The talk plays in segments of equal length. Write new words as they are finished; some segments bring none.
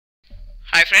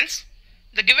Hi friends,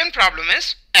 the given problem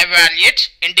is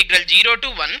evaluate integral 0 to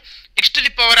 1 x to the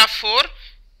power of 4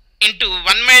 into 1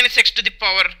 minus x to the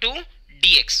power 2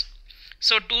 dx.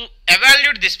 So to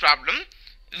evaluate this problem,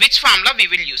 which formula we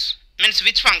will use? Means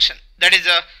which function? That is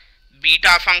a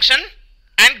beta function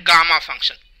and gamma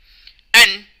function.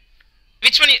 And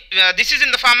which one? This is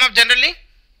in the form of generally.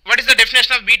 What is the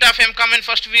definition of beta of m comma n?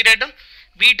 First we read them.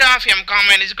 Beta of m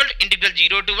comma n is equal to integral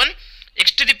 0 to 1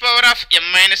 x to the power of m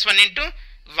minus 1 into 1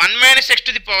 minus x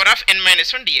to the power of n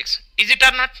minus 1 dx. Is it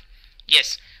or not?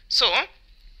 Yes. So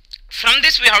from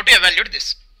this we have to evaluate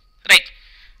this. Right.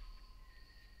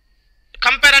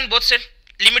 Compare on both sides.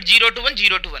 Limit 0 to 1,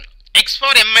 0 to 1. X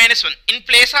power m minus 1. In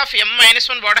place of m minus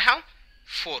 1, what I have?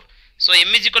 4. So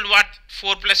m is equal to what?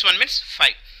 4 plus 1 means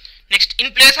 5. Next,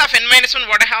 in place of n minus 1,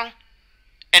 what I have?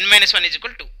 N minus 1 is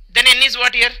equal to 2. Then n is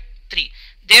what here? 3.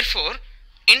 Therefore,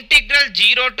 integral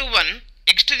 0 to 1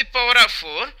 x to the power of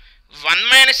 4 1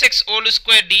 minus x whole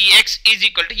square dx is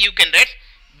equal to, you can write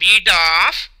beta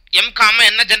of m comma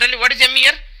n. Generally, what is m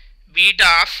here? Beta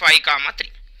of 5 comma 3.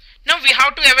 Now we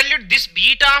have to evaluate this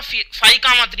beta of 5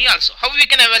 comma 3 also. How we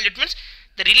can evaluate? Means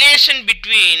the relation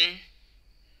between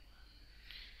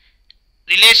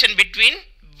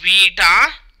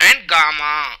beta and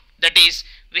gamma. That is,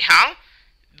 we have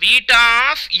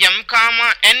beta of m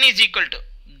comma n is equal to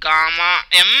gamma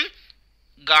m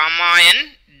gamma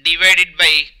n divided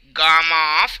by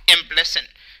gamma of m plus n.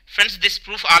 Friends, this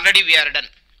proof already we are done.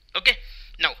 Okay.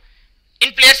 Now,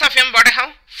 in place of m, what I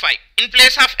have? 5. In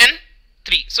place of n,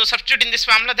 3. So substitute in this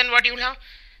formula, then what you will have?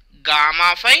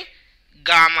 Gamma 5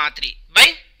 gamma 3 by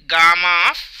gamma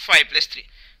of 5 plus 3.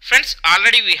 Friends,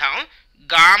 already we have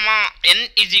gamma n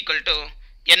is equal to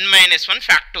n minus 1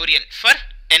 factorial for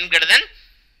n greater than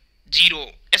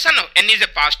 0. Yes or no? N is a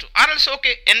positive. Or also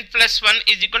okay, n plus 1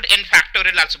 is equal to n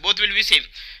factorial also. Both will be same.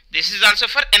 This is also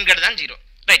for n greater than 0.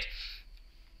 Right.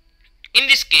 In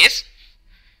this case,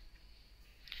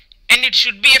 and it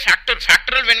should be a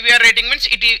factorial when we are writing, means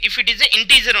if it is an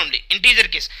integer only, integer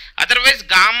case. Otherwise,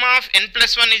 gamma of n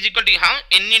plus 1 is equal to how?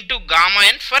 N into gamma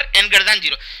n for n greater than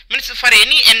 0. Means for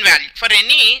any n value, for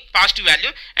any positive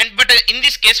value. And but in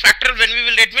this case, factorial when we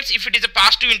will write, means if it is a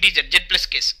positive integer, z plus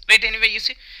case. Right, anyway, you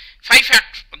see,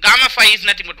 gamma 5 is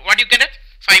nothing but, what you can write?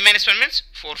 5 minus 1 means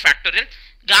 4 factorial.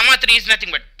 Gamma 3 is nothing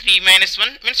but 3 minus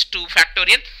 1 means 2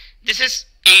 factorial. This is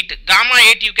 8. Gamma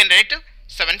 8 you can write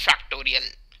 7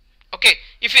 factorial. Okay,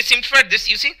 if you simplify this,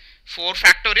 you see 4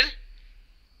 factorial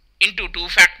into 2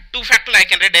 factorial I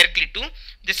can write directly 2.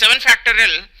 The 7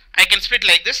 factorial I can split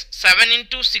like this, 7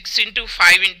 into 6 into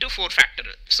 5 into 4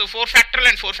 factorial. So 4 factorial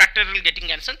and 4 factorial getting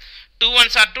cancelled. 2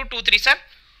 1s are 2, 2 3s are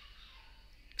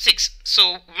 6.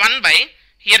 So 1 by,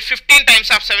 here 15 times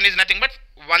of 7 is nothing but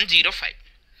 105.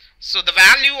 So the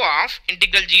value of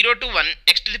integral 0 to 1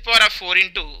 x to the power of 4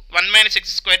 into 1 minus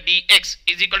x square dx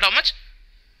is equal to how much?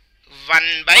 1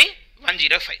 by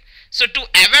 105. So to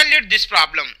evaluate this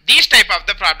problem, these type of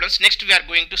the problems, next we are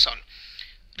going to solve.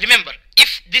 Remember,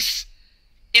 if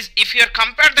you are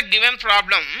compare the given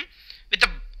problem with a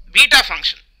beta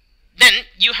function, then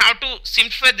you have to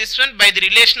simplify this one by the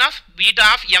relation of beta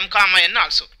of m comma n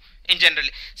also. In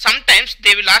generally, sometimes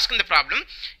they will ask in the problem,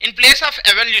 in place of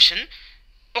evaluation,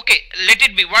 okay, let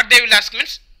it be, what they will ask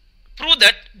means, prove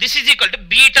that this is equal to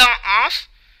beta of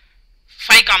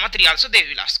 5 comma 3 also they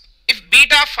will ask. If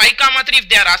beta of 5 comma 3 if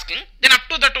they are asking, then up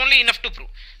to that only enough to prove.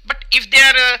 But if they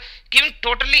are giving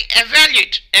totally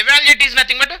evaluate is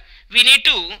nothing but we need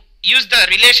to use the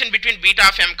relation between beta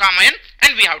of m comma n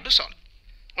and we have to solve.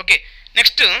 Okay,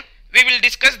 next we will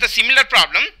discuss the similar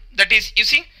problem, that is, you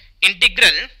see,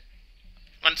 integral,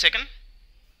 one second.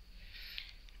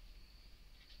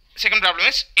 Second problem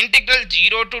is integral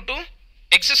 0 to 2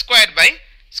 x squared by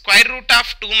square root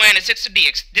of 2 minus x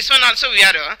dx. This one also we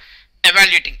are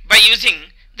evaluating by using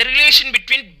the relation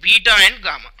between beta and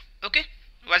gamma. Okay,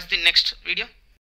 what's the next video?